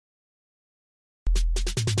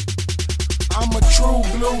I'm a true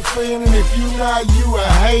blue fan, and if you not, you a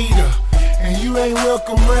hater. And you ain't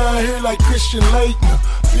welcome around here like Christian Laettner.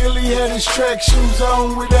 Billy had his track shoes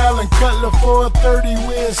on with Allen Cutler for a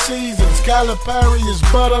 30-win season. Calipari is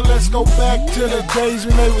butter. Let's go back to the days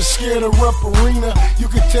when they was scared of Rupp Arena. You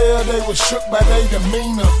could tell they was shook by their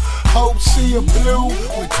demeanor. Hope see a blue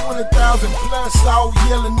with 20,000 plus out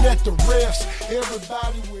yelling at the refs.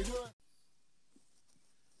 Everybody with us.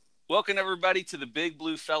 Welcome, everybody, to the Big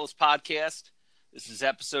Blue Fellas podcast. This is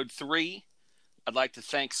episode 3. I'd like to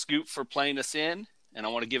thank Scoop for playing us in, and I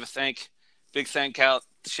want to give a big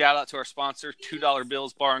shout out to our sponsor, $2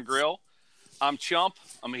 Bills Bar and Grill. I'm Chump.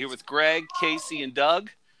 I'm here with Greg, Casey, and Doug.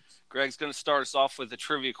 Greg's going to start us off with a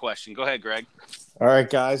trivia question. Go ahead, Greg. All right,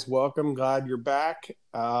 guys. Welcome. Glad you're back.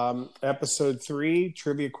 Episode 3,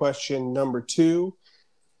 trivia question number 2.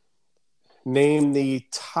 Name the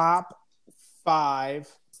top 5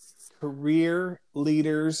 career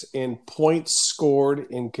leaders in points scored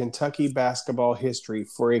in Kentucky basketball history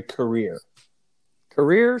for a career.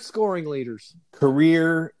 Career scoring leaders.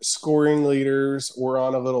 Career scoring leaders. We're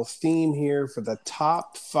on a little theme here for the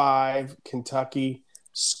top 5 Kentucky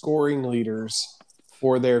scoring leaders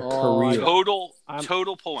for their career. Total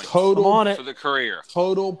points. Total I'm on it. For the career.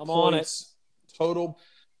 Total I'm points. Total.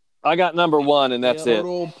 I got number 1, and that's it.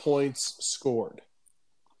 Total points scored.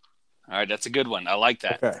 All right, that's a good one. I like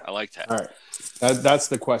that. Okay. I like that. All right. That's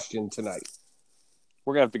the question tonight.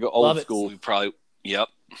 We're gonna have to go old school. We probably. Yep.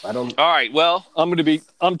 I don't. All right. Well,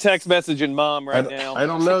 I'm text messaging mom now. I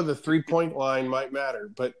don't know. The 3-point line might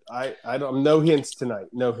matter, but I don't. No hints tonight.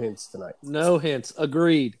 No hints tonight. No hints.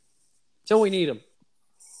 Agreed. Till we need them.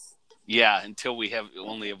 yeah. Until we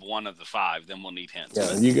only have one of the 5, then we'll need hints.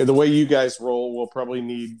 Yeah. The way you guys roll, we'll probably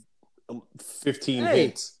need 15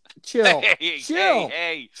 hints. Chill. Chill.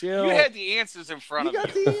 Chill. You had the answers in front of you.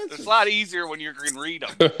 got the answers. It's a lot easier when you can read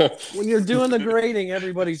them. When you're doing the grading,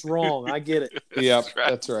 everybody's wrong. I get it. Yep,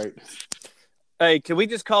 that's right. Hey, can we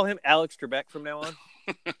just call him Alex Trebek from now on?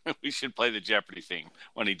 We should play the Jeopardy theme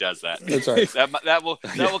when he does that. That's right. That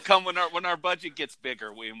will come when our budget gets bigger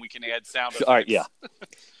and we can add sound effects. All right, yeah.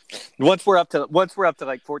 Once we're up to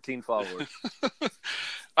like 14 followers.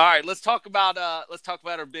 All right, let's talk about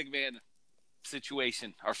our big man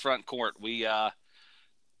situation, our front court. We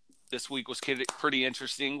this week was pretty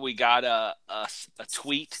interesting. We got a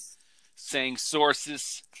tweet saying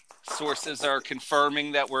sources are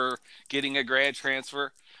confirming that we're getting a grad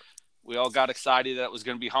transfer. We all got excited that it was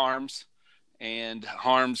going to be Harms, and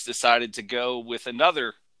Harms decided to go with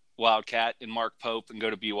another Wildcat in Mark Pope and go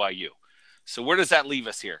to BYU. So where does that leave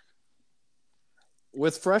us here?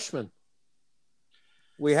 With freshmen,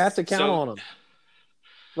 we have to count on them.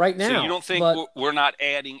 Right now, so you don't think we're not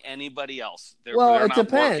adding anybody else? It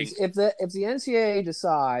depends. If the NCAA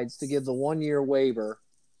decides to give the 1-year waiver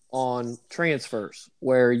on transfers,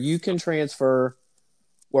 where you can transfer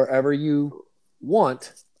wherever you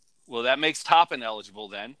want. Well, that makes Toppin eligible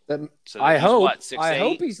then. I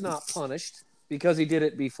hope he's not punished because he did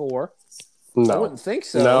it before. No, I wouldn't think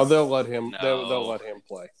so. No, they'll let him. No. They'll let him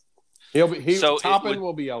play. Toppin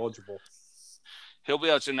will be eligible. He'll be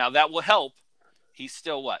eligible. Now that will help. He's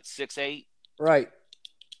still 6'8"? Right.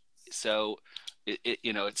 So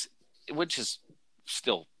it's which is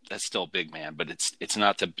still a big man, but it's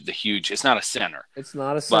not the huge. It's not a center. It's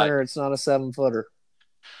not a center. It's not a 7-footer.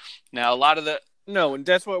 Now a lot of no, and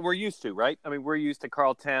that's what we're used to, right? I mean, we're used to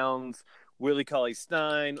Karl Towns, Willie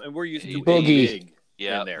Cauley-Stein, and we're used to Boogie.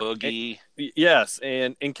 Yeah, Boogie. Yes,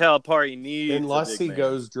 and Calipari needs unless he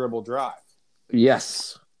goes dribble drive.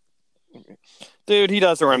 Yes. Dude, he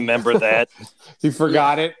doesn't remember that. He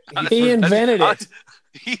forgot it. He invented it.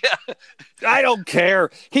 Yeah. I don't care.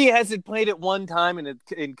 He hasn't played it one time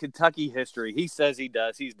in Kentucky history. He says he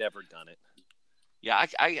does. He's never done it. Yeah,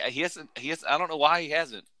 he hasn't. I don't know why he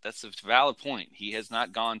hasn't. That's a valid point. He has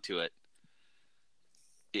not gone to it.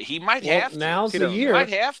 He might have to. Now's the year. He might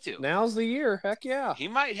have to. Now's the year. Heck yeah. He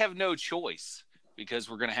might have no choice because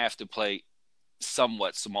we're going to have to play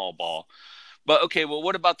somewhat small ball. But, okay, well,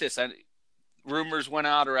 what about this? Rumors went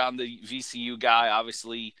out around the VCU guy.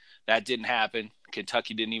 Obviously, that didn't happen.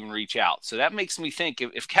 Kentucky didn't even reach out. So that makes me think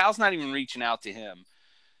if Cal's not even reaching out to him,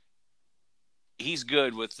 he's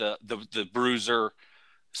good with the bruiser,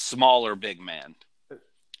 smaller big man.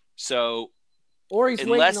 So, or he's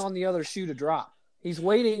waiting on the other shoe to drop. He's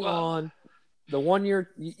waiting on the 1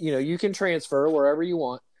 year. You can transfer wherever you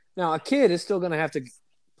want. Now, a kid is still going to have to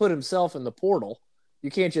put himself in the portal.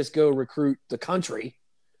 You can't just go recruit the country.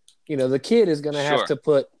 The kid is going to have to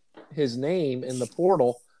put his name in the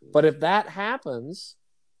portal. But if that happens,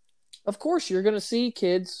 of course, you're going to see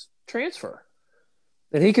kids transfer.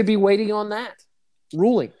 And he could be waiting on that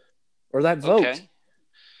ruling. or that vote. Okay.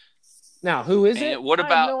 Now, who is And it? what I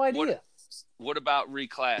about- have no idea. What about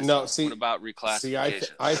reclass? No, see- what about reclassification? See,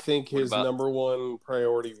 I think his number one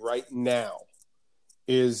priority right now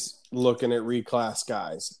is looking at reclass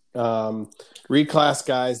guys. Reclass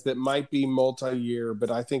guys that might be multi-year,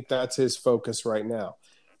 but I think that's his focus right now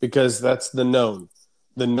because that's the known.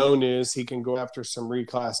 The known is he can go after some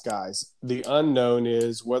reclass guys. The unknown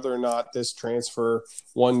is whether or not this transfer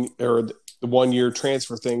the 1 year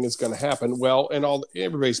transfer thing is going to happen. Well, and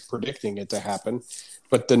everybody's predicting it to happen,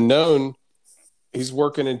 but the known, he's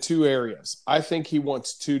working in two areas. I think he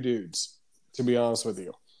wants two dudes, to be honest with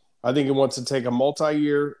you. I think he wants to take a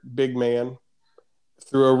multi-year big man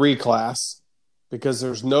through a reclass because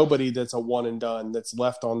there's nobody that's a one and done that's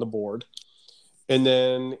left on the board. And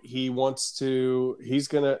then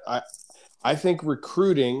I think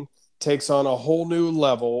recruiting takes on a whole new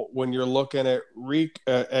level when you're looking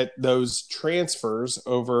at those transfers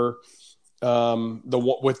over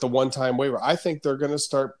with the one-time waiver. I think they're going to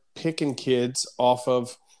start picking kids off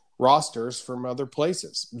of rosters from other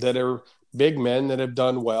places that are big men that have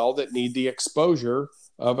done well that need the exposure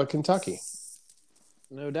of a Kentucky.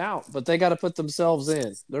 No doubt, but they got to put themselves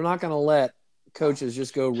in. They're not going to let coaches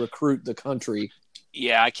just go recruit the country.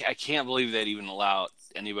 Yeah, I can't believe they'd even allow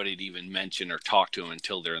anybody to even mention or talk to them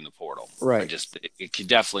until they're in the portal. Right. It could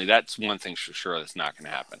definitely, that's one thing for sure that's not going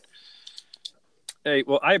to happen. Hey,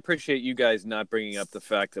 well, I appreciate you guys not bringing up the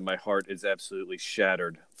fact that my heart is absolutely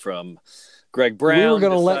shattered from Greg Brown. We were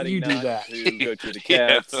going to let deciding you do not that. to go to the Yeah,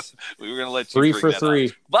 Cats. we were going to let you 3 bring for that 3.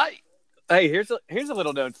 up. But Hey, here's a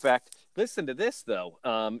little known fact. Listen to this though,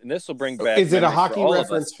 and this will bring back. Is it a memories for hockey all of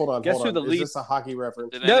reference? us. Hold on. Guess who the Is lead? this a hockey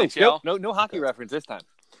reference? the No, NHL? no hockey reference this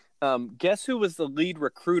time. Guess who was the lead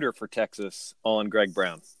recruiter for Texas on Greg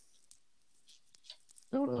Brown?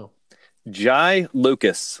 No, no. Jai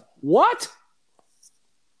Lucas. What?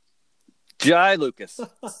 Jai Lucas.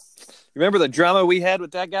 Remember the drama we had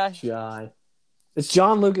with that guy? Jai. It's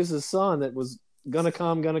John Lucas's son that was gonna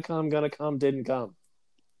come, didn't come.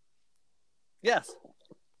 Yes,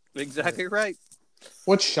 exactly right.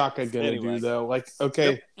 What's Shaka going to Anyway. do, though? Like,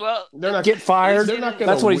 okay, Well, they're not Get fired. They're not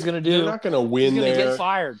gonna That's what he's win- going to do. They're not going to He's win going to there. get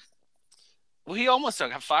fired. well, he almost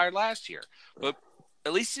got fired last year, but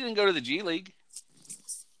at least he didn't go to the G League.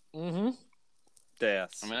 Mm-hmm.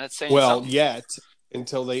 Yes. I mean, that's saying Well, something. yet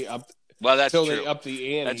until they up Well, that's until true. they up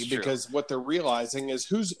the ante, That's true. because what they're realizing is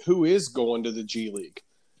who is going to the G League.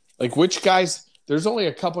 Like which guys? There's only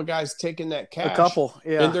a couple guys taking that cash. A couple,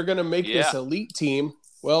 yeah. and they're going to make this Yeah. elite team.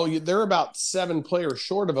 Well, they're about 7 players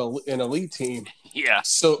short of an elite team. Yeah,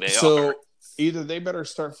 So they so are. either they better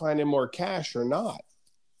start finding more cash or not.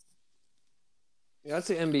 Yeah, that's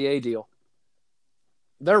the NBA deal.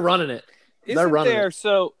 They're running it. They're Isn't running there it.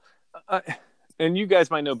 so? And you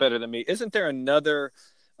guys might know better than me. Isn't there another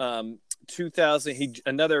 2000?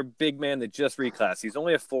 Another big man that just reclassed. He's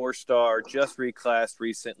only a 4-star, just reclassed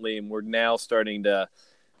recently, and we're now starting to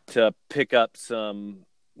pick up some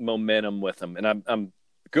momentum with him. And I'm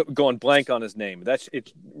going blank on his name.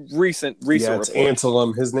 It's recent. Yeah, it's reports.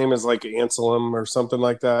 Anselm. His name is like Anselm or something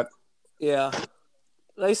like that. Yeah.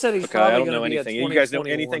 They said he's Okay, I probably don't going know to be anything. at You guys know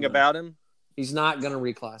 2021 anything though. about him? He's not going to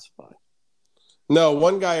reclassify. No,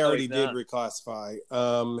 one guy already he's did not.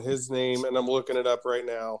 reclassify. His name, and I'm looking it up right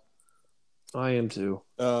now. I am too.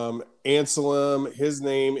 Anselm. His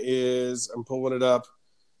name is. I'm pulling it up.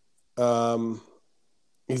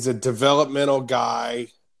 He's a developmental guy,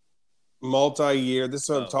 multi-year. This is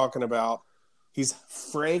what I'm talking about. He's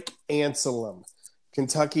Frank Anselm.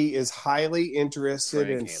 Kentucky is highly interested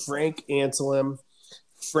in Frank Anselm.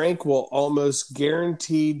 Frank will almost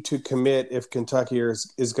guaranteed to commit if Kentucky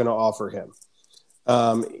is going to offer him.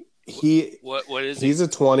 What is he? He's a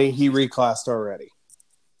 20. He reclassed already.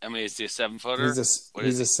 I mean, is he a 7-footer? He's What a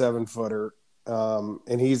is he? 7-footer,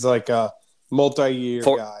 and he's like a multi-year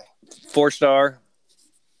guy. 4-star.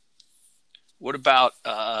 What about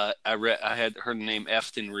I had heard the name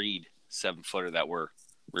Efton Reed, 7-footer that we're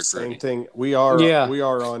recruiting. Same thing. We are on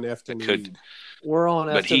Efton Could- Reed. We're on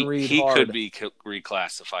But Efton Reed he hard. could be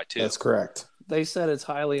reclassified too. That's correct. They said it's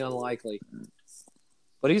highly unlikely.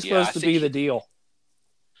 But he's Yeah, supposed I to think be the deal.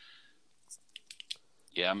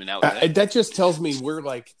 Yeah, I mean That just tells me we're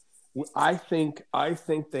like. I think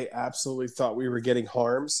they absolutely thought we were getting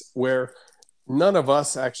Harms, where none of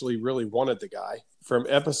us actually really wanted the guy from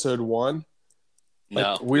episode 1.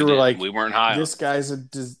 no, we were didn't. like, we weren't high. This guy's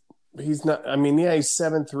he's not. I mean, yeah, he's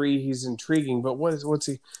 7'3". He's intriguing, but what's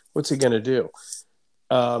he going to do?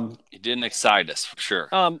 It didn't excite us for sure.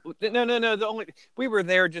 No. We were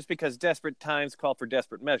there just because desperate times call for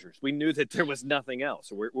desperate measures. We knew that there was nothing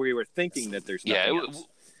else. We were thinking that there's nothing else.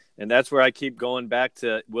 And that's where I keep going back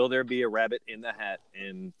to, will there be a rabbit in the hat?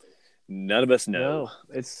 And none of us know. No,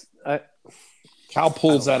 it's Cal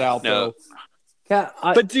pulls that out, though.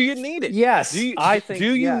 But do you need it? Yes, I think.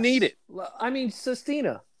 Do you need it? I mean,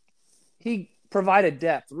 Sestina, he provided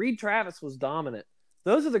depth. Reed Travis was dominant.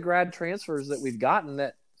 Those are the grad transfers that we've gotten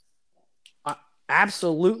that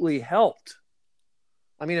absolutely helped.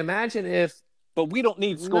 I mean, imagine if. But we don't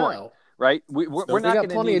need scoring, right? We're not going to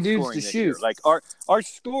need plenty of dudes to shoot. Year. Like our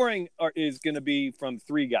scoring is going to be from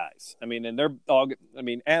 3 guys. I mean, and they're all. I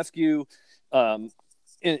mean, ask you.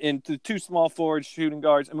 In the 2 small forwards, shooting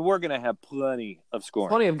guards. I mean, we're going to have plenty of scoring.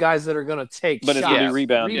 Plenty of guys that are going to take but shots. It's going to be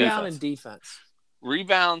rebound and defense.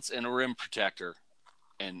 Rebounds and a rim protector.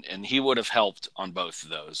 And he would have helped on both of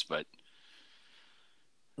those. But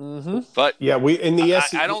yeah, we in the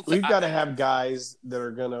SEC, we've got to have guys that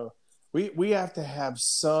are going to – we have to have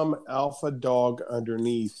some alpha dog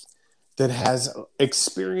underneath that has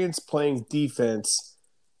experience playing defense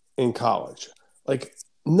in college. Like –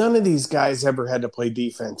 none of these guys ever had to play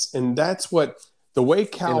defense, and that's what the way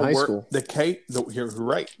Cal works. You're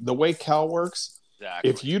right. The way Cal works,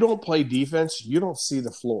 exactly. If you don't play defense, you don't see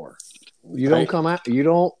the floor. You don't come out. You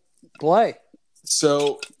don't play.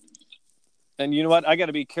 So, and you know what? I got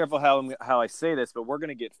to be careful how I say this, but we're going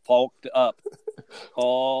to get falked up.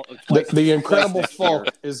 The Incredible Falk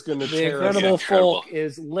is going to tear. The Incredible Falk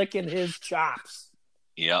is licking his chops.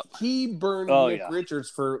 Yep. He burned Nick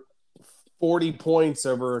Richards for 40 points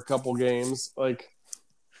over a couple games. Like,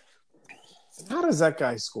 how does that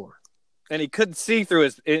guy score? And he couldn't see through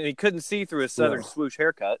his Southern swoosh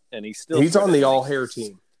haircut, and he's on the all hair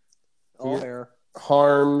team. All hair.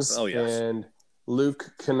 Harms and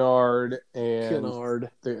Luke Kennard and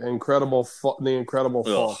the Incredible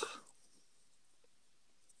Falk.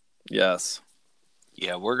 Yes.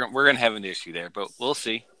 Yeah, we're gonna have an issue there, but we'll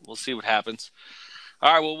see. We'll see what happens.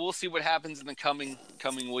 All right, well, we'll see what happens in the coming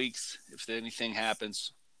weeks, if anything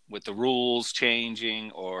happens with the rules changing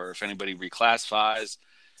or if anybody reclassifies.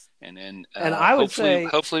 And then I would say,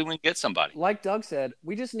 hopefully we can get somebody. Like Doug said,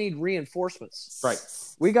 we just need reinforcements. Right.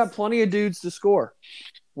 We got plenty of dudes to score.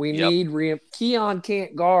 We need Keon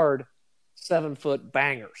can't guard 7-foot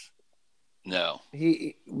bangers. No.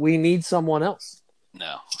 We need someone else.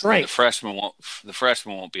 No. Strength. The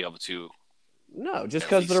freshmen won't be able to. No, just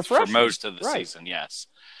because they're freshmen. For most of the season, yes,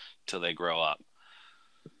 till they grow up.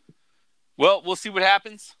 Well, we'll see what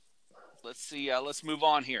happens. Let's see. Let's move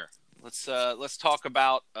on here. Let's talk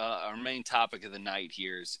about our main topic of the night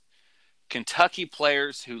here is Kentucky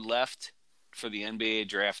players who left for the NBA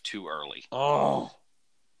draft too early. Oh.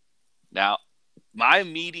 Now, my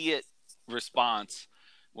immediate response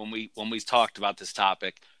when we talked about this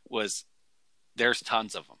topic was there's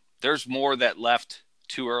tons of them. There's more that left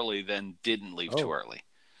too early than didn't leave too early.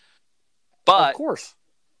 But of course.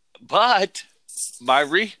 But my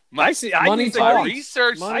research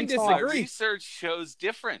shows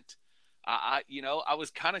different. I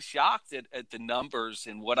was kind of shocked at the numbers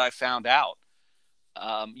and what I found out.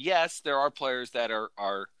 Yes, there are players that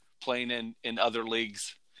are playing in other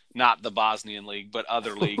leagues, not the Bosnian League, but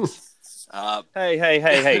other leagues.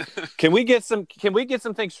 Hey. Can we get some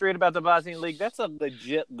things straight about the Bosnian League? That's a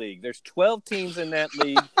legit league. There's 12 teams in that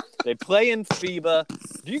league. They play in FIBA.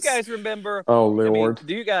 Do you guys remember? Oh, Lord.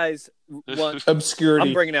 Do you guys want obscurity?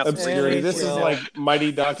 I'm bringing out obscurity. This is like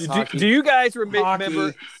Mighty Ducks hockey. Do you guys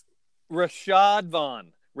remember Rashad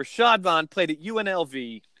Vaughn? Rashad Vaughn played at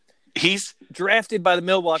UNLV. He's drafted by the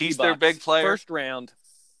Milwaukee Bucks. He's their big player. First round.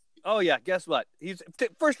 Oh, yeah. Guess what? He's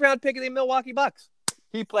first round pick of the Milwaukee Bucks.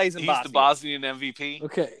 He plays in Bosnia. He's the Bosnian MVP.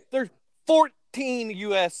 Okay. There's 14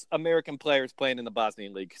 U.S. American players playing in the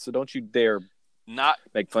Bosnian League, so don't you dare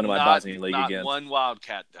make fun of my Bosnian League again. Not one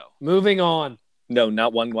Wildcat, though. Moving on. No,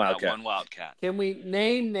 not one Wildcat. Not one Wildcat. Can we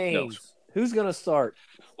name names? No. Who's going to start?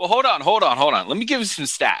 Well, hold on. Let me give you some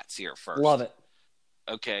stats here first. Love it.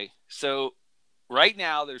 Okay, so right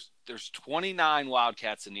now there's 29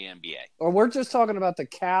 Wildcats in the NBA. Or we're just talking about the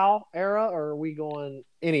Cal era, or are we going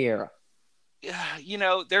any era?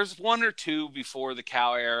 There's one or two before the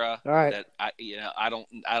Cal era. All right. That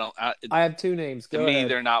I have two names. Go ahead.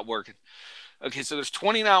 They're not working. Okay, so there's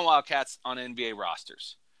 29 Wildcats on NBA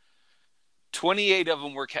rosters. 28 of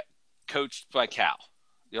them were coached by Cal.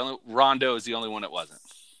 Rondo is the only one that wasn't.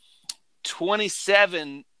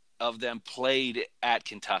 27 of them played at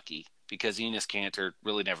Kentucky because Enes Kanter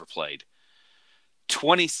really never played.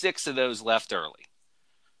 26 of those left early.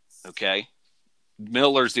 Okay.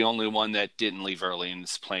 Miller's the only one that didn't leave early and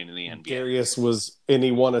is playing in the NBA. Darius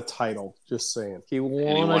he won a title, just saying. He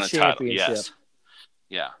won a championship. Yes.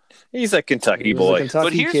 Yeah. He's a Kentucky boy.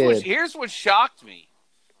 But here's what shocked me.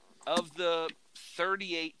 Of the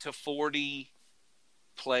 38 to 40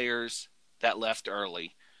 players that left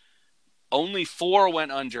early. Only 4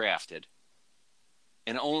 went undrafted,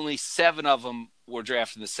 and only 7 of them were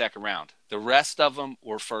drafted in the second round. The rest of them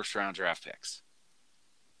were first-round draft picks.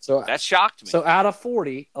 So that shocked me. So out of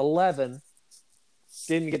 40, 11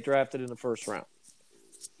 didn't get drafted in the first round.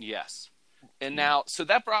 Yes. And now, so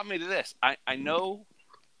that brought me to this. I know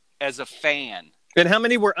as a fan. And how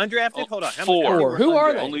many were undrafted? Hold on. 4. Who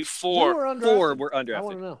are they? Only 4. Who were undrafted? 4 were undrafted. I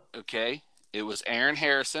want to know. Okay. It was Aaron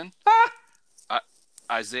Harrison,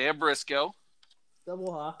 Isaiah Briscoe,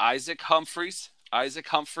 Double high. Isaac Humphries,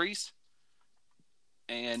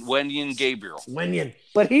 and Wenyen Gabriel. Wenyen.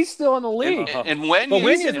 But he's still in the league. And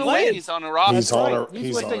Wenyen's on the roster.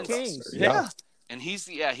 He's with on the the Kings. roster. Yeah. And he's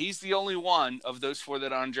the only one of those 4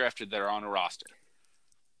 that are undrafted that are on a roster.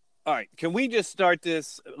 All right, can we just start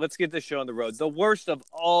this? Let's get this show on the road. The worst of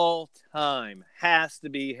all time has to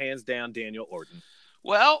be, hands down, Daniel Orton.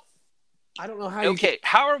 Well, I don't know how. Okay,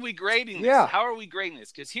 how are we grading this? Yeah. How are we grading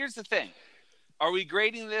this? Because here's the thing: are we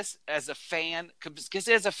grading this as a fan? Because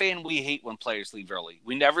as a fan, we hate when players leave early.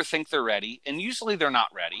 We never think they're ready, and usually they're not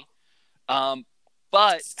ready.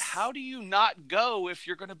 But how do you not go if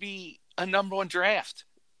you're going to be a number 1 draft?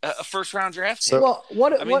 A first-round draft pick. Well,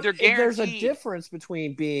 they're there's a guaranteed. difference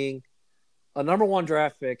between being a number 1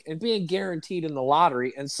 draft pick and being guaranteed in the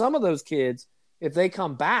lottery. And some of those kids, if they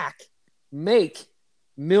come back, make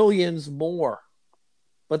millions more.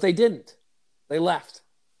 But they didn't. They left.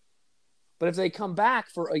 But if they come back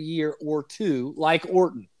for a year or 2, like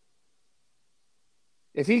Orton,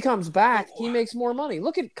 if he comes back, he makes more money.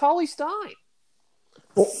 Look at Cauley Stein.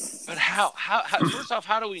 But how? First off,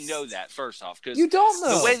 how do we know that? First off, because you don't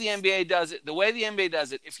know the way the NBA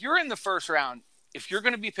does it. If you're in the first round, if you're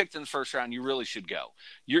going to be picked in the first round, you really should go.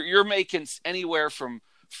 You're making anywhere from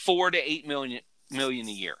 $4 to $8 million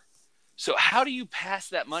a year. So how do you pass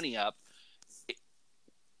that money up?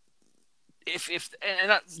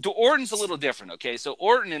 Orton's a little different. Okay, so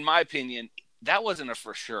Orton, in my opinion, that wasn't a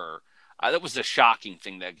for sure. That was a shocking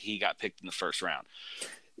thing that he got picked in the first round.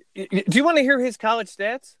 Do you want to hear his college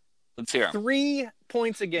stats? Let's hear him. 3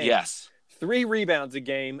 points a game. Yes. 3 rebounds a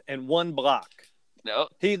game and 1 block. No.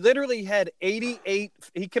 He literally had 88.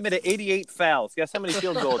 He committed 88 fouls. Guess how many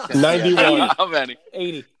field goal attempts? 91. How many?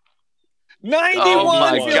 80. 91 Oh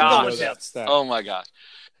my field gosh. goal attempts. Oh my gosh.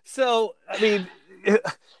 So, I mean,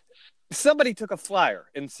 somebody took a flyer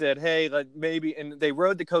and said, "Hey, maybe," and they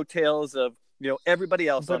rode the coattails of everybody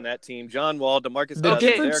else on that team: John Wall, DeMarcus The Cousins,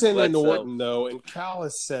 difference Derek in Bledsoe. Orton, though, and Cal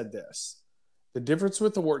has said this. The difference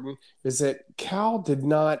with Orton is that Cal did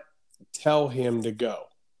not tell him to go.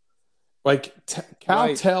 Like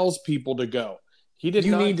Cal tells people to go. He did.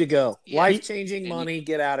 You not, need to go. Yeah, Life-changing money.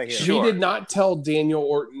 Get out of here. Sure. He did not tell Daniel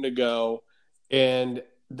Orton to go, and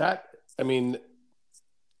that. I mean,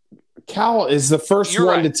 Cal is the 1st You're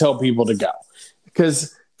one right. to tell people to go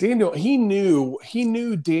because Daniel. He knew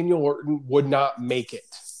Daniel Orton would not make it.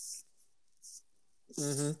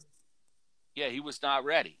 Mm-hmm. Yeah, he was not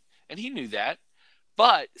ready, and he knew that.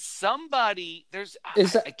 But somebody,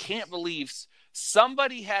 I can't believe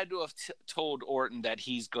somebody had to have told Orton that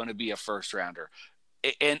he's going to be a first rounder,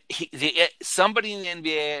 and somebody in the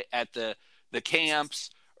NBA at the camps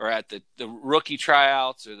or at the rookie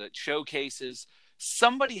tryouts or the showcases,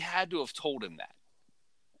 somebody had to have told him that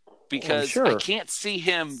because I can't see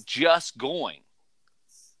him just going.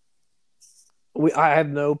 I have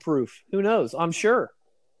no proof. Who knows? I'm sure.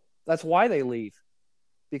 That's why they leave,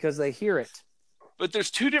 because they hear it. But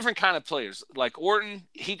there's 2 different kind of players. Like Orton,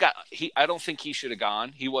 I don't think he should have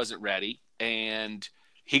gone. He wasn't ready, and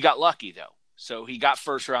he got lucky though. So he got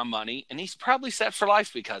first round money, and he's probably set for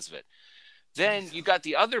life because of it. Then you got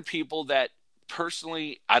the other people that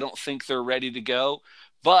personally I don't think they're ready to go,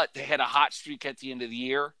 but they had a hot streak at the end of the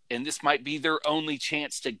year, and this might be their only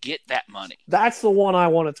chance to get that money. That's the one I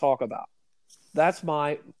want to talk about. That's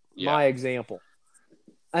my example.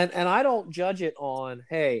 And I don't judge it on,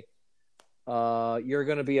 hey, you're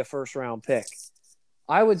going to be a first round pick.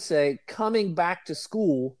 I would say coming back to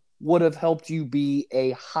school would have helped you be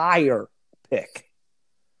a higher pick.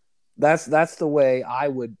 That's the way I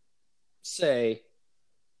would say,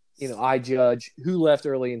 I judge who left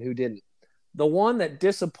early and who didn't. The one that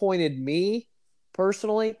disappointed me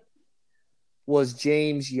personally was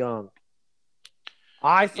James Young.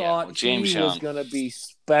 I thought he was going to be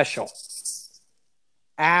special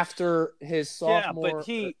after his sophomore.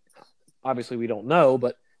 Yeah, but obviously we don't know,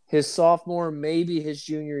 but his sophomore, maybe his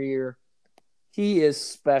junior year, he is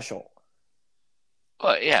special.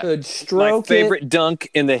 Well, yeah. Could stroke my favorite dunk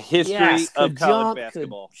in the history of college jump,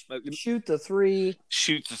 basketball. Could shoot the 3.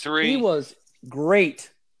 Shoot the 3. He was great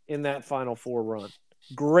in that Final Four run.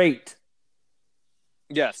 Great.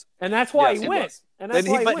 Yes. And that's why Yes, he he went. was. And that's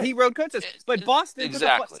why he went. He rode coaches. But Boston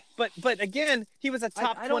Exactly. But again, he was a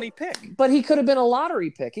top 20 pick. But he could have been a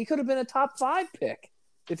lottery pick. He could have been a top 5 pick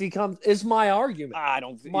if he comes. Is my argument. I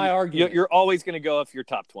don't. My argument. You're always going to go if you're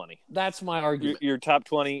top 20. That's my argument. You're top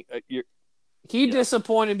 20. He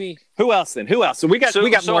disappointed me. Who else then? Who else? So we got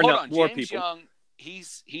more James people. Young,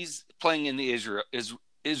 he's playing in the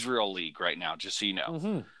Israel League right now, just so you know.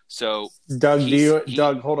 Mm-hmm. So Doug,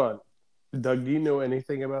 Doug, hold on. Doug, do you know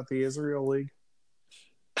anything about the Israel League?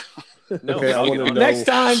 No. Okay, I want to know. Next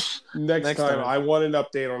time, I want an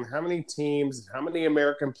update on how many teams, how many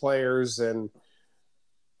American players, and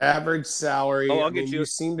average salary. Oh, I'll get you. You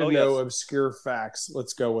seem to know obscure facts.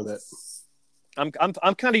 Let's go with it. I'm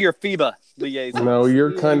kind of your FIBA liaison. No,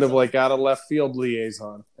 you're kind of like out of left field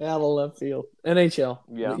liaison. Out of left field. NHL.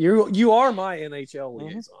 Yeah. You are my NHL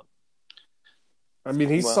liaison. I mean,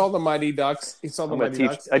 he saw the Mighty Ducks. He saw the Mighty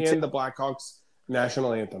Ducks and the Blackhawks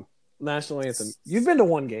national anthem. National anthem. You've been to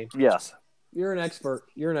one game. Yes. You're an expert.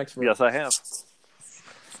 Yes, I have.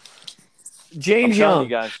 James Young. You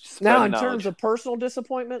guys, now, in terms of personal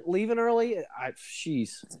disappointment, leaving early,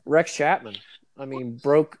 Rex Chapman. I mean,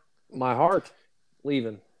 broke my heart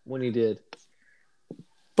leaving when he did.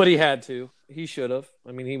 But he had to. He should have.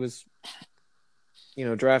 I mean, he was,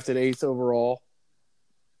 drafted 8th overall.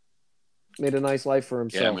 Made a nice life for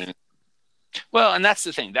himself. Yeah, well, and that's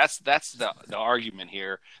the thing. That's the argument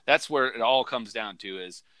here. That's where it all comes down to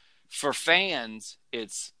is for fans,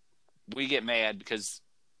 we get mad because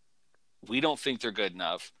we don't think they're good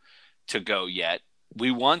enough to go yet.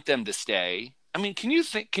 We want them to stay. I mean, can you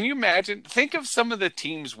imagine? Think of some of the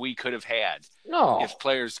teams we could have had if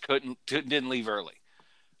players didn't leave early.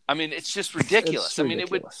 I mean, it's just ridiculous. I mean, it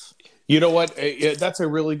would. You know what? That's a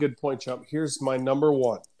really good point, Chump. Here's my number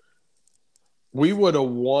one. We would have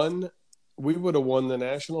won the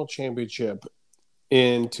national championship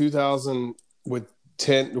in 2000 with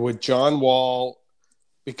John Wall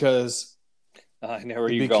because I know where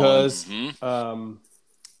you're going.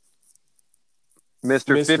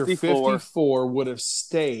 Mr. 54 would have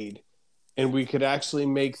stayed, and we could actually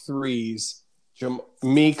make threes.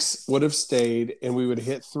 Meeks would have stayed, and we would have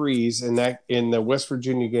hit threes in the West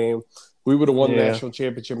Virginia game. We would have won the national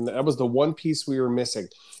championship, and that was the one piece we were missing.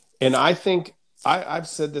 And I think I've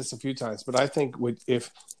said this a few times, but I think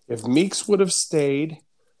if Meeks would have stayed,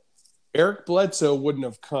 Eric Bledsoe wouldn't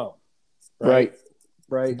have come. Right.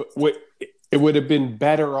 But it would have been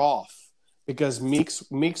better off because Meeks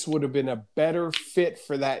would have been a better fit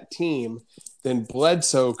for that team than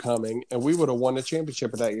Bledsoe coming, and we would have won the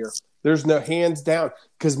championship that year. There's no hands down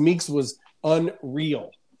because Meeks was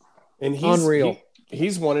unreal, and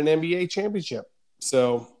he's won an NBA championship.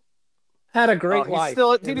 So. Had a great life.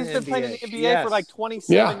 He's been playing in the NBA for like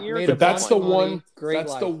 27 years. But that's the one.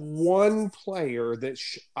 That's the one player that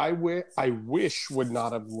I wish would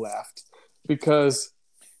not have left because.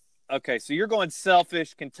 Okay, so you're going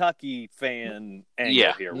selfish Kentucky fan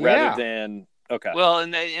angle here rather than okay. Well,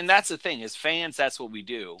 and that's the thing as fans, that's what we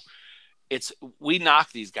do. We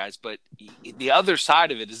knock these guys, but the other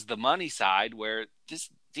side of it is the money side where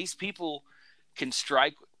these people can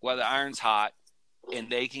strike while the iron's hot, and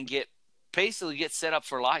they can basically get set up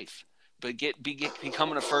for life, but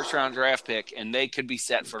becoming a first round draft pick, and they could be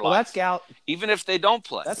set for life. That's Cal. Even if they don't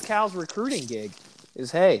play, that's Cal's recruiting gig.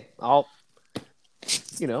 Hey, I'll,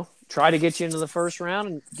 try to get you into the first round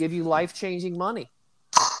and give you life changing money.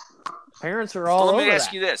 Parents are all over that. Let me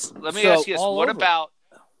ask you this. What about?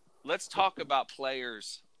 Let's talk about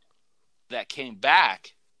players that came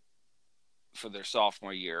back for their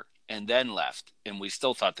sophomore year and then left, and we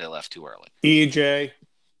still thought they left too early. EJ.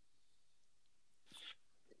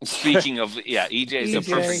 Speaking of, EJ is a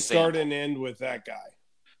perfect start and end with that guy.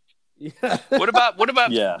 Yeah. What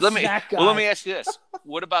about? Yeah. Let me ask you this.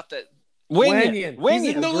 What about the Wenyen?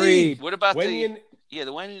 He's in the league. What about Wenyans? the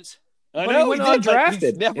Wenyans? I know, he went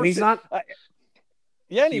undrafted, and he's not.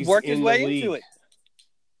 And he worked his way into it.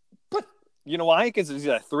 But you know why? Because he's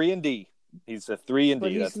a 3-and-D. He's a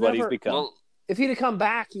 3-and-D. That's what he's become. Well, if he'd have come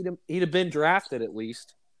back, he'd have been drafted at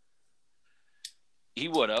least. He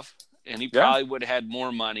would have. And he probably would have had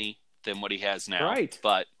more money than what he has now. Right.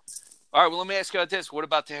 But, all right, well, let me ask you about this. What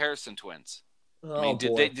about the Harrison twins?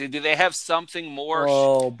 Did they have something more?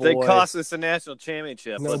 Oh, boy. They cost us a national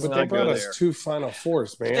championship. No, but they brought us 2 Final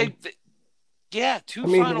Fours, man. Two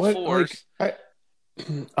Final Fours.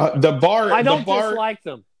 The bar. I don't dislike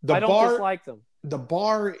them. Dislike them. The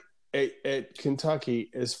bar at Kentucky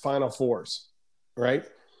is Final Fours, right?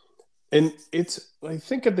 And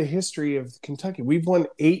think of the history of Kentucky. We've won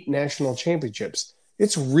 8 national championships.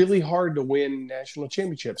 It's really hard to win national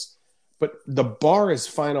championships, but the bar is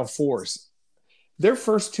Final Fours. Their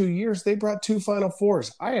first 2 years, they brought 2 Final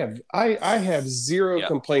Fours. I have zero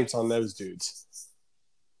complaints on those dudes.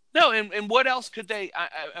 No, and what else could they?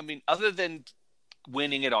 I mean, other than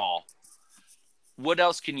winning it all, what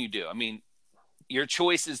else can you do? I mean, your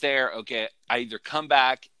choice is there. Okay, I either come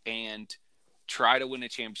back and try to win a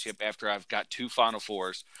championship after I've got 2 Final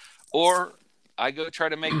Fours, or I go try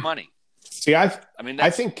to make money. See, I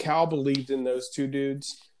think Cal believed in those 2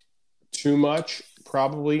 dudes too much,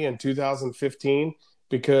 probably in 2015,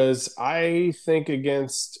 because I think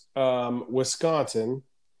against Wisconsin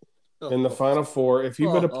in the Final Four, if you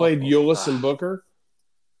would have played Ulis and Booker,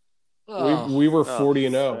 we were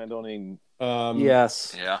 40-0. I don't even.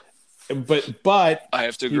 Yes. Yeah. But I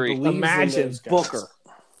have to agree. Imagine Booker.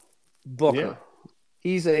 Yeah.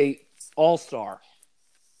 He's a all-star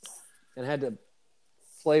and had to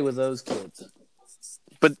play with those kids.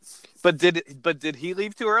 But did he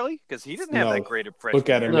leave too early? Because he didn't have that great a freshman. Look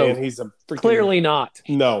at him, man. He's a freaking... Clearly not.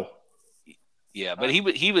 No. Yeah, but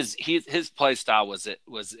his play style was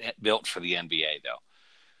built for the NBA though.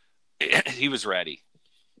 He was ready,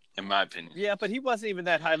 in my opinion. Yeah, but he wasn't even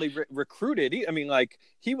that highly recruited. He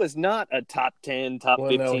was not a top 10, top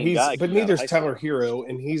 15 guy. But neither's Tyler Hero,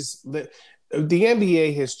 and the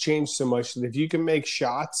NBA has changed so much that if you can make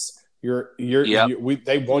shots, they want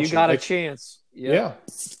you. You got a chance. Yep. Yeah.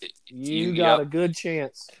 You got a good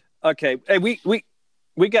chance. Okay. Hey, we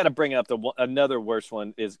got to bring up another worse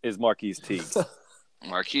one is Marquise Teague.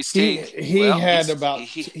 Marquise Teague. He had 6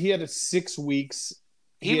 weeks.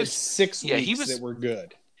 He had 6 weeks that were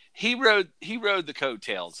good. He rode the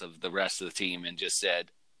coattails of the rest of the team and just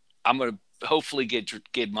said, "I'm going to hopefully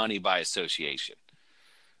get money by association."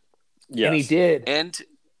 Yes. And he did. And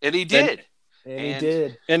he did. He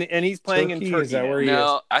did. And he's playing in Turkey. Is that where he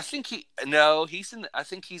is? I think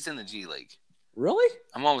he's in the G League. Really?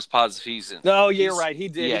 I'm almost positive he's in. No, you're right. He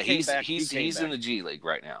did. Yeah, he's in the G League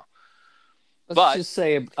right now. Let's just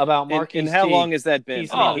say about Marquise and how Teague, long has that been?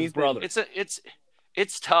 He's brother.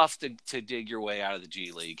 It's tough to dig your way out of the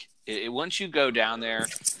G League. Once you go down there,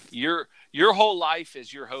 your whole life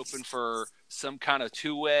is you're hoping for some kind of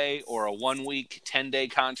 2-way or a 1-week, 10-day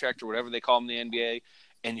contract or whatever they call them in the NBA,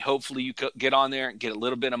 and hopefully you get on there and get a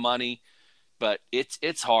little bit of money. But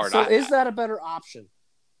it's hard. So is that a better option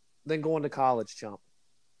than going to college, Chump?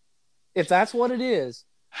 If that's what it is,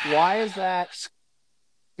 why is that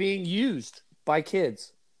being used by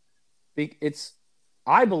kids?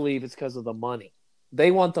 I believe it's because of the money. They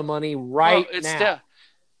want the money now.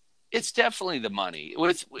 It's definitely the money.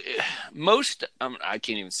 With most, I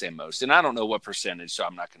can't even say most, and I don't know what percentage, so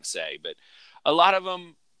I'm not going to say. But a lot of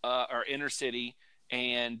them are inner city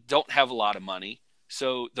and don't have a lot of money.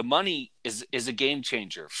 So the money is a game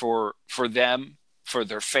changer for them, for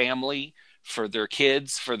their family, for their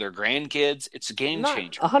kids, for their grandkids. It's a game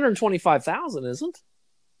changer. $125,000 isn't?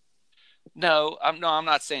 No, I'm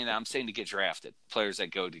not saying that. I'm saying to get drafted. Players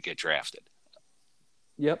that go to get drafted.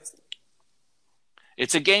 Yep.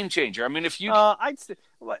 It's a game changer. I mean, if you I'd say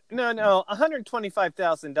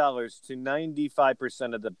 $125,000 to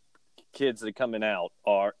 95% of the kids that are coming out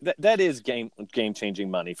that is game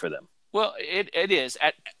changing money for them. Well, it is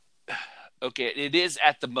it is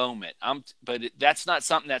at the moment. But that's not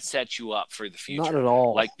something that sets you up for the future. Not at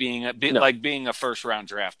all. Like being a first round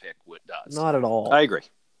draft pick does. Not at all. I agree.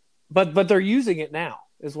 But they're using it now,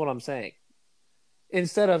 is what I'm saying.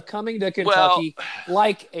 Instead of coming to Kentucky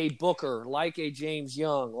like a Booker, like a James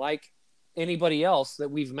Young, like anybody else that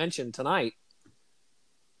we've mentioned tonight,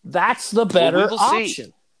 that's the better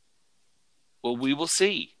option. Well, we will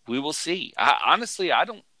see. We will see. I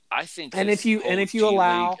think. And if you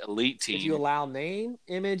allow elite team, if you allow name,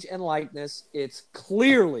 image, and likeness, it's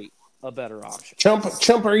clearly a better option.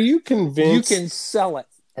 Chump, are you convinced you can sell it?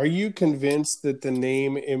 Are you convinced that the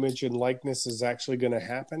name, image, and likeness is actually going to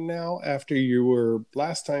happen now after you were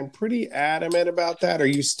last time pretty adamant about that? Are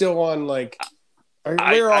you still on where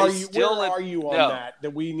are you on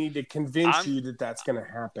that we need to convince you that that's going to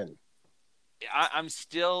happen? I'm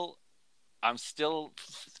still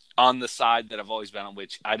on the side that I've always been on,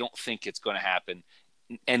 which I don't think it's going to happen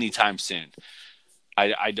anytime soon.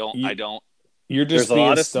 I don't. You're just There's a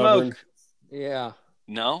lot of stubborn. smoke. Yeah.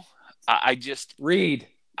 No, I just read.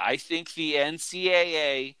 I think the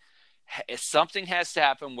NCAA, something has to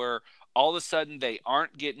happen where all of a sudden they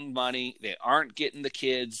aren't getting money. They aren't getting the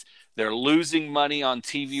kids. They're losing money on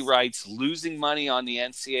TV rights, losing money on the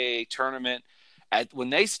NCAA tournament. When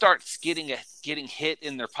they start getting hit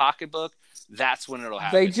in their pocketbook, that's when it'll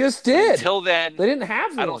happen. They just did. Until then, they didn't have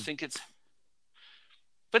one. I don't think it's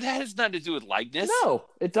 – but that has nothing to do with likeness. No,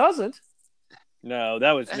 it doesn't. No,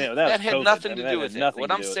 that was that had COVID. nothing to I mean, do that with had it. nothing What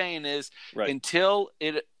to I'm do with it. saying is, Right. until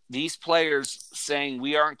these players saying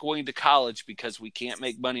we aren't going to college because we can't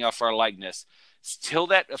make money off our likeness, till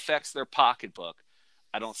that affects their pocketbook,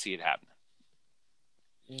 I don't see it happening.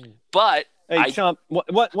 But Hey, Trump,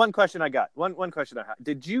 one question I got. One question I had.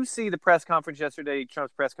 Did you see the press conference yesterday,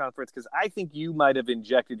 Trump's press conference? Because I think you might have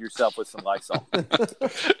injected yourself with some Lysol.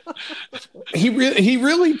 He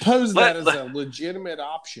really posed that as a legitimate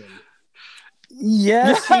option.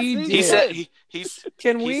 Yes, he did. he said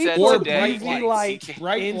Can he we said put today, UV light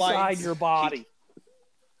bright inside lights. your body?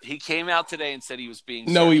 He came out today and said he was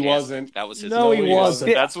being No, he sarcastic. wasn't. That was his No, he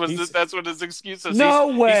wasn't. That's what his excuse is. No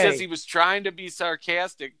way. He says he was trying to be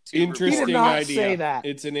sarcastic to Interesting He did not idea. say that.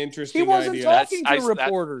 It's an interesting He wasn't idea. talking to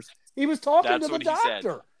reporters. He was talking to the what he said.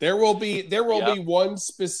 doctor. There will be one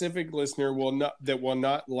specific listener will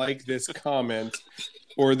not like this comment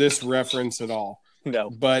or this reference at all. No.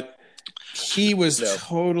 But he was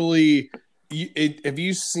totally. Have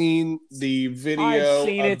you seen the video? I've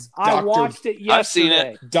seen it. I watched it yesterday. I've seen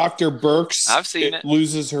it. Dr. Burks. I've seen it.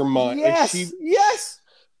 Loses her mind. Yes. Yes.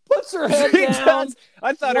 Puts her head She down. does.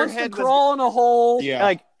 I thought her Wants head to crawl in a hole. Yeah.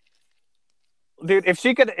 like, dude, if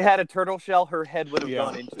she could have had a turtle shell, her head would have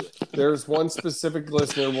gone into it. There's one specific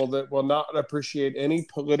listener that will not appreciate any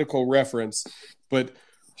political reference, but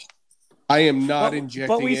I am not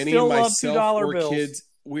injecting we any still of love myself $2 or bills. kids.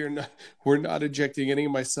 We're not injecting any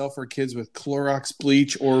of myself or kids with Clorox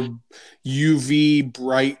bleach or UV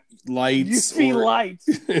bright lights. UV or lights.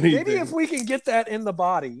 anything. Maybe if we can get that in the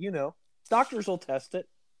body, doctors will test it.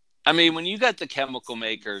 I mean, when you got the chemical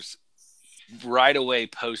makers right away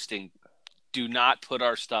posting, do not put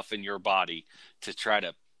our stuff in your body to try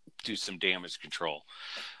to do some damage control.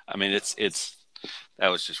 I mean,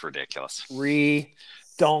 that was just ridiculous.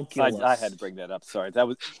 Redonkulous. I had to bring that up. Sorry. That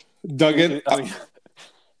was Duggan.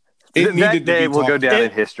 It that needed to day be will go talked down about.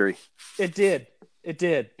 in history. It did.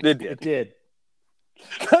 Because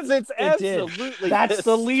it's It did. absolutely That's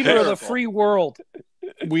the leader of the hysterical. free world.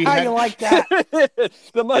 We How had- you like that?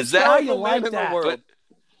 The most Is that- powerful How you man like in that? the world.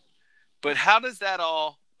 But how does that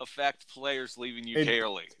all affect players leaving UK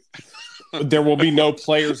early? There will be no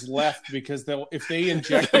players left because if they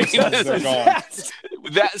inject themselves, they're gone.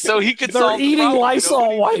 So he could They're solve the eating problem. Lysol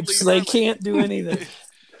Nobody can wipes. leave They early. can't do anything.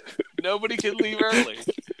 Nobody can leave early.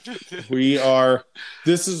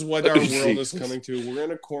 This is what our world is coming to. We're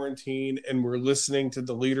in a quarantine and we're listening to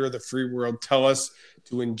the leader of the free world tell us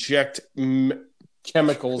to inject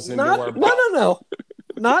chemicals into our body. No.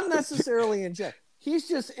 Not necessarily inject. He's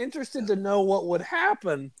just interested to know what would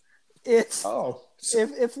happen if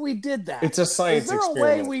we did that. It's a science Is there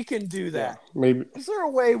experiment. a way we can do that? Maybe. Is there a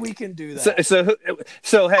way we can do that?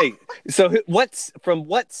 So from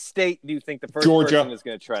what state do you think the first Georgia. person is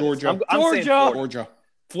going to try Georgia. this? I'm saying Georgia.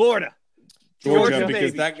 Florida. Georgia, because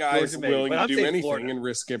maybe. that guy is Georgia maybe, willing but to I'm do saying anything Florida. and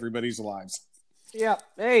risk everybody's lives. Yeah.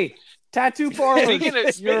 Hey, tattoo parlor. Speaking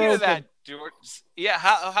of that, George,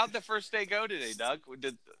 how'd the first day go today, Doug?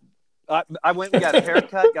 I went and got a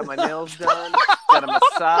haircut, got my nails done, got a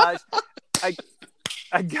massage.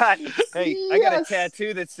 I got a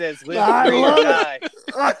tattoo that says "Live I free or love die."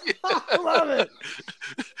 I love it.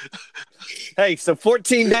 Hey, so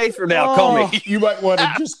 14 days from now, call me. You might want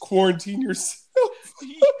to just quarantine yourself.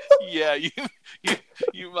 Yeah,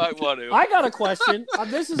 you might want to. I got a question.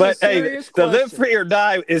 This is But a hey, serious the question. "Live free or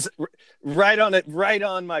die" is right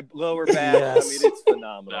on my lower back. Yes. I mean, it's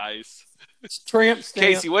phenomenal. Nice. Tramp stamp.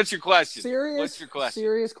 Casey, what's your question? Serious. What's your question?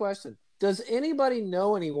 Serious question. Does anybody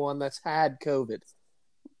know anyone that's had COVID?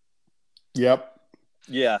 Yep.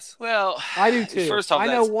 Yes. Well, I do too. First off, I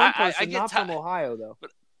know one I person, get not from Ohio though.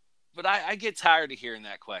 But I get tired of hearing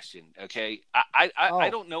that question. Okay, I Oh.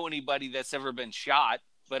 don't know anybody that's ever been shot,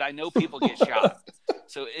 but I know people get shot.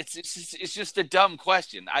 So it's just a dumb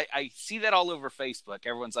question. I see that all over Facebook.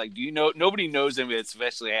 Everyone's like, "Do you know?" Nobody knows anybody that's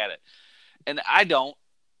eventually had it, and I don't,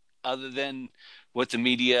 other than what the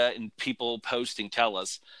media and people posting tell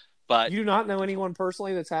us. But You do not know anyone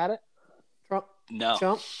personally that's had it? Trump? no,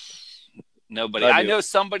 Chump? nobody. I I do. know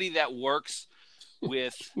somebody that works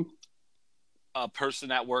with a person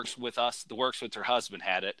that works with us, that works with her husband,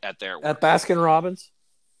 had it at their work. At Baskin Robbins?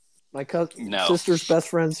 My No. sister's best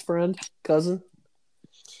friend's cousin?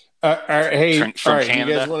 All right, hey, From all right, you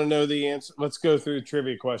Canada? guys want to know the answer? Let's go through the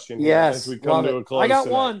trivia question here Yes. as we come love to it. a close. I got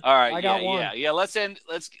tonight. one. All right, I got one. Yeah. Let's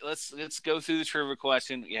go through the trivia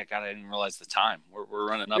question. Yeah, God, I didn't realize the time. We're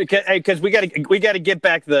running up. Because we got to get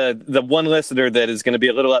back the one listener that is going to be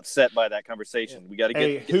a little upset by that conversation. We got to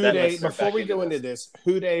Hey, get that Houday, listener before back we go into this,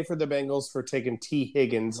 Houday for the Bengals for taking T.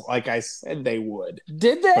 Higgins like I said they would.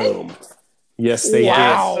 Did they? Boom. Yes, they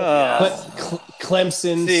Wow. did. Uh, But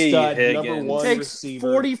Clemson See, stud, Higgins. number one Takes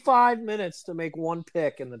receiver. 45 minutes to make one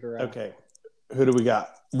pick in the draft. Okay, who do we got?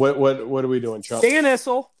 What are we doing, Chump? Dan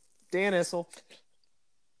Issel. Dan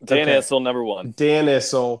Okay. Issel, number one. Dan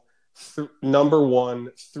Issel, number one,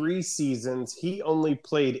 3 seasons. He only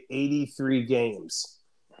played 83 games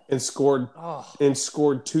and scored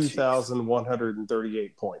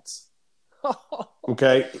 2,138 points.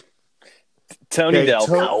 Okay. Tony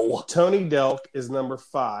Delk. Tony Delk is number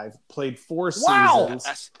 5. Played 4 Wow.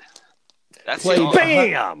 seasons. That's Played- young.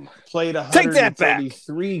 Bam! Played Take that back.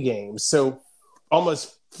 133 games. So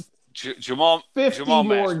almost Jamal 50 Jamal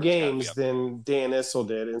more Mashburn's gotta be games up. than Dan Issel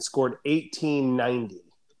did and scored 1890.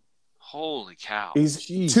 Holy cow! He's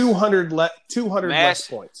Jeez. 200 less Mash-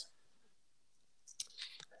 points.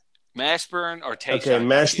 Mashburn or Tayshaun? Okay,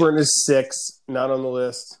 Mashburn is 6, not on the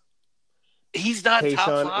list. He's not top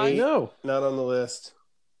Tayshaun 5. 8, No. not on the list.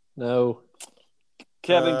 No.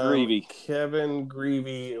 Kevin Greavy. Kevin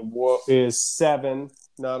Greavy is 7,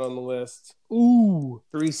 not on the list. Ooh.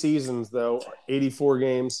 3 seasons, though, 84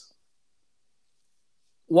 games.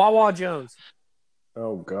 Wawa Jones.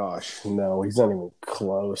 Oh, gosh. No, he's not even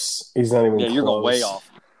close. He's not even Yeah, close. you're going way off.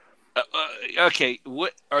 Okay,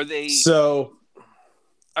 what are they? So,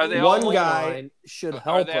 Are they one all? guy- Line should Are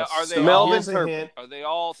help they- us. are they so all- here's a Melvin hint. Are they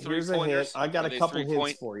all 3 Here's a hint. pointers? I got Are a they couple hints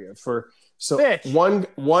 3-point? for you. So Fitch.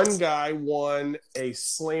 one guy won a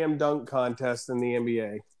slam dunk contest in the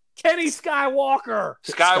NBA. Kenny Skywalker.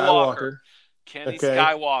 Skywalker. Kenny Okay.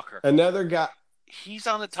 Skywalker. Another guy. He's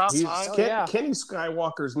on the top He's, 5. yeah. Kenny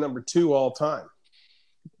Skywalker's number 2 all time.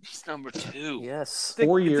 He's number 2. Yes.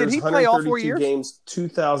 4 Did years, he play all 4 132 years? games,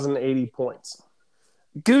 2,080 points.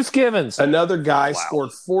 Goose Givens. Another guy Wow.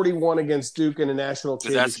 scored 41 against Duke in a national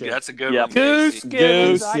championship. That's a good Yep. one. Goose Casey. Givens.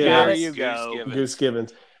 Goose I got Givens. There it. you go. Givens. Goose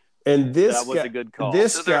Givens. And this That was guy, a good call.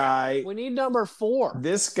 This So they're- guy, We need number 4.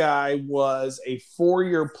 this guy was a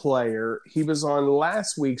 4-year player. He was on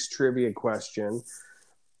last week's trivia question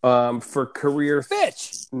for career.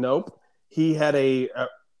 Fitch. Nope. He had a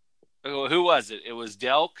Who was it? It was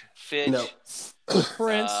Delk, Fitch, no.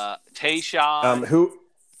 Prince. Tayshaun, Who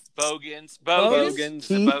Bogans. Bogans.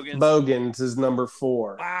 Keith Bogans is number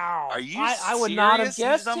 4. Wow. Are you I would not have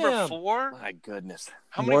serious? guessed He's number him. 4? My goodness.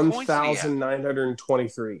 How many points did he have?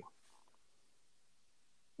 1,923.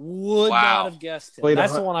 Would Wow. not have guessed him. Played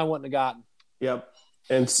That's a the hun- one I wouldn't have gotten. Yep.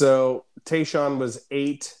 And so Tayshaun was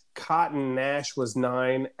 8, Cotton Nash was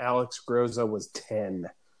 9, Alex Groza was 10.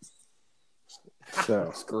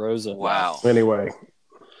 So Groza. Wow. anyway,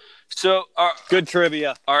 So Good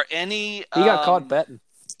trivia. are any He got caught betting.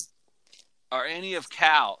 Are any of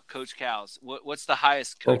Coach Cal's? What's the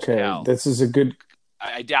highest Coach okay, Cal? this is a good.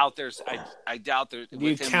 I doubt there's. I doubt there. Do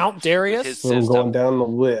you count Darius? His I'm system. going down the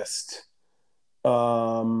list.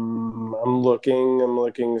 I'm looking.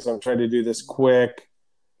 So I'm trying to do this quick.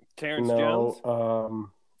 Terrence Jones.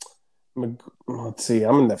 Let's see.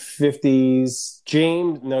 I'm in the 50s.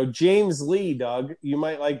 James Lee, Doug. You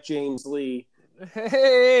might like James Lee.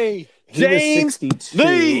 Hey. He was James 62.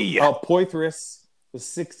 Lee! Oh, Poitras was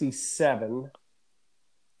 67.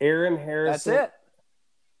 Aaron That's Harrison. it.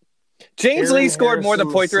 James Aaron Lee scored more than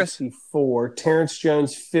Harrison was Poitras. 64. Terrence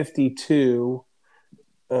Jones 52.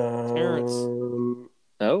 Terrence.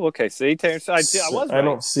 Oh, okay. See, Terrence. I was right. I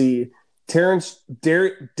don't see Terrence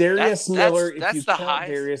Darius That's- Miller. that's if you the count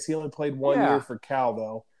highest. Darius, he only played 1 Yeah. year for Cal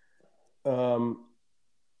though.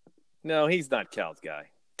 No, he's not Cal's guy.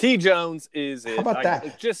 T. Jones is it. How about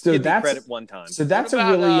that? Just So give me that's- credit one time. So that's What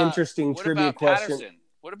a really about, interesting what trivia about question. Patterson?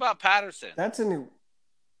 What about Patterson? That's a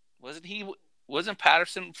Wasn't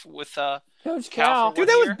Patterson with Coach Cal Cal. for Dude,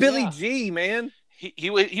 that was year? Billy Yeah. G, man. he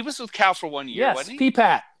was with Cal for 1 year, Yes, wasn't he?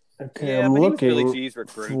 P-Pat. okay. Yeah, I'm but he was Billy looking G's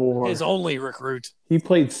recruit. for. His only recruit. He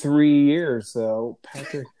played 3 years though.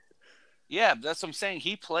 Patrick. Yeah, that's what I'm saying.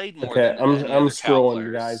 He played more. Okay, than any I'm other Cal scrolling,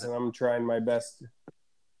 players. guys, and I'm trying my best.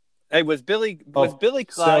 Hey, was Billy Oh, Clyde?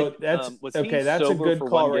 So that's was he okay. That's a sober good for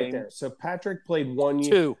call one right game? there. So Patrick played 1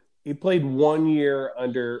 year. 2. He played 1 year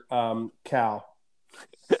under Cal.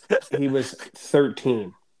 He was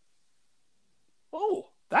 13. Oh,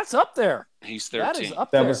 that's up there. He's That 13. is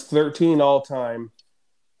up That there. was 13 all time.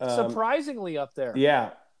 Surprisingly up there.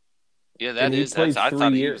 Yeah, Yeah, and that he is. played I 3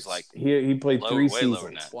 thought he years. was like he played low- 3 way lower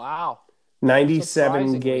than seasons, that. Wow. 97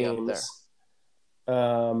 Surprisingly up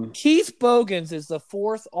games. Keith Bogans is the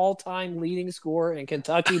 4th all-time leading scorer in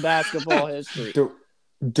Kentucky basketball history.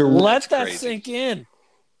 Let that crazy. sink in.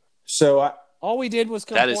 So All we did was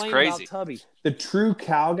That is complain crazy. about Tubby. the true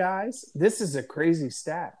Cal guys. This is a crazy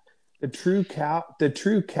stat. The true Cal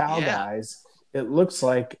Yeah. guys. It looks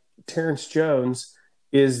like Terrence Jones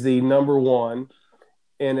is the number 1,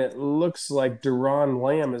 and it looks like Deron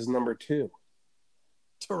Lamb is number 2.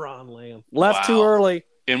 Teron Lamb left Wow. too early.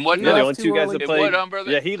 And what He No, the left only too two guys early. that And played. what number are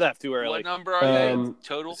they? Yeah, he left too early. What number are they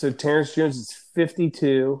total? So Terrence Jones is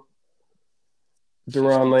 52.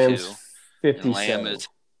 Deron Lamb's 52. And 57. Lamb is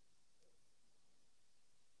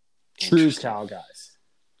True Interesting. Cal guys.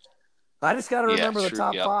 I just got to Yeah, remember the true,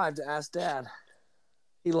 top yep. 5 to ask Dad.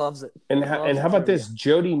 He loves it. And He how, loves and the how about trivia. this?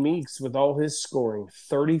 Jody Meeks with all his scoring,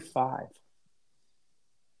 35.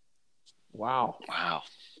 Wow. Wow.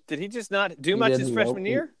 Did he just not do He much his didn't, freshman nope.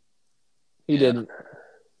 year? He Yeah. didn't.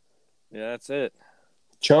 Yeah, that's it.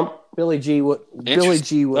 Chump. Billy G would. Billy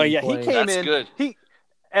G would. Oh yeah, he came That's in. good. He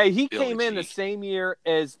Billy came in the G. same year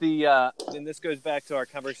as the. And this goes back to our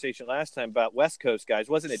conversation last time about West Coast guys.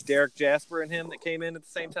 Wasn't it Derek Jasper and him that came in at the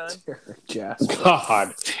same time? Jasper.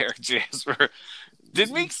 God. Derek Jasper.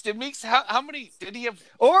 Did Meeks how many did he have?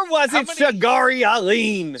 Or was How it many- Shagari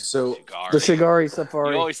Aline? So Shigari? The Shigari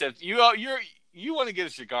Safari. You always said you want to get a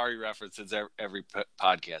Shigari references every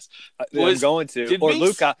podcast. I'm Was- going to. did Or Meeks-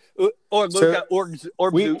 Luca. Or Luca.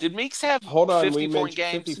 Or we- Zoot. Did Meeks have hold on. 50 We point mentioned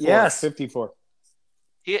games? 54. Yes. 54.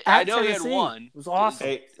 I At know he Tennessee. had one. It was awesome.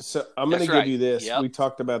 Hey, so I'm going to That's give right. you this. Yep. We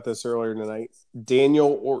talked about this earlier tonight.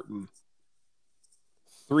 Daniel Orton,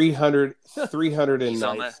 309. He's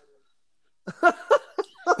on that.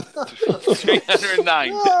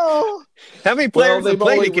 309. Oh, How many Well, players have they've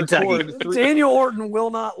played only in Kentucky? recorded three. Daniel Orton will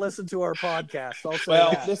not listen to our podcast. I'll say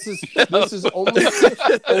Well, that. this is only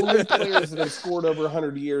players that have scored over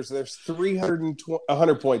 100 years. There's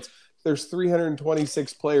 100 points. There's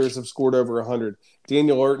 326 players have scored over 100.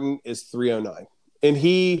 Daniel Orton is 309, and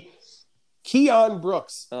Keon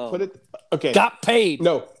Brooks put it. Okay, Got paid.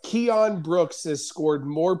 no, Keon Brooks has scored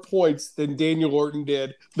more points than Daniel Orton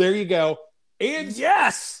did. There you go. And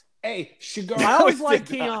Yes. hey, Shigari, I always like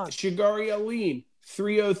did Keon. Shigari Aline,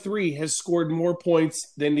 303, has scored more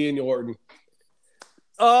points than Daniel Orton.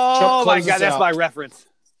 Oh Chuck, my close God, us that's out. my reference.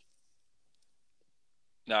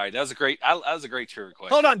 All right, that was a great trivia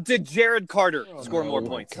question. Hold on, did Jared Carter score more Oh my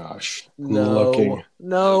points? Gosh, No. looking.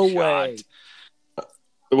 No Oh, way. God.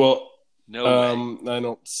 Well, No way. I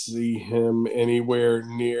don't see him anywhere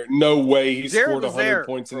near. No way he Jared scored was 100 there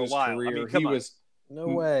points in for a his while. I career. mean, come He on. was No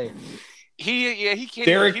way. He can't.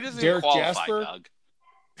 Derek- he doesn't Derek even qualify, Jasper? Doug.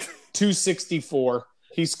 264.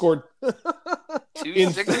 He scored in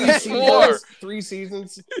 264. 3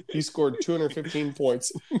 seasons. He scored 215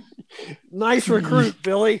 points. Nice recruit,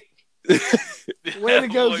 Billy. Way to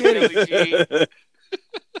go, Boy, get it. Billy G.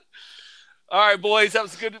 All right, boys, that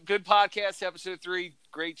was a good podcast. Episode 3,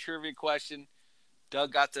 great trivia question.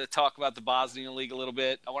 Doug got to talk about the Bosnian League a little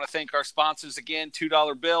bit. I want to thank our sponsors again,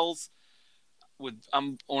 $2 bills. I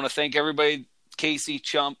want to thank everybody, Casey,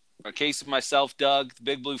 Chump, or Casey, myself, Doug, the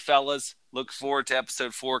Big Blue Fellas. Look forward to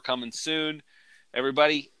episode 4 coming soon.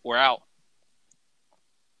 Everybody, we're out.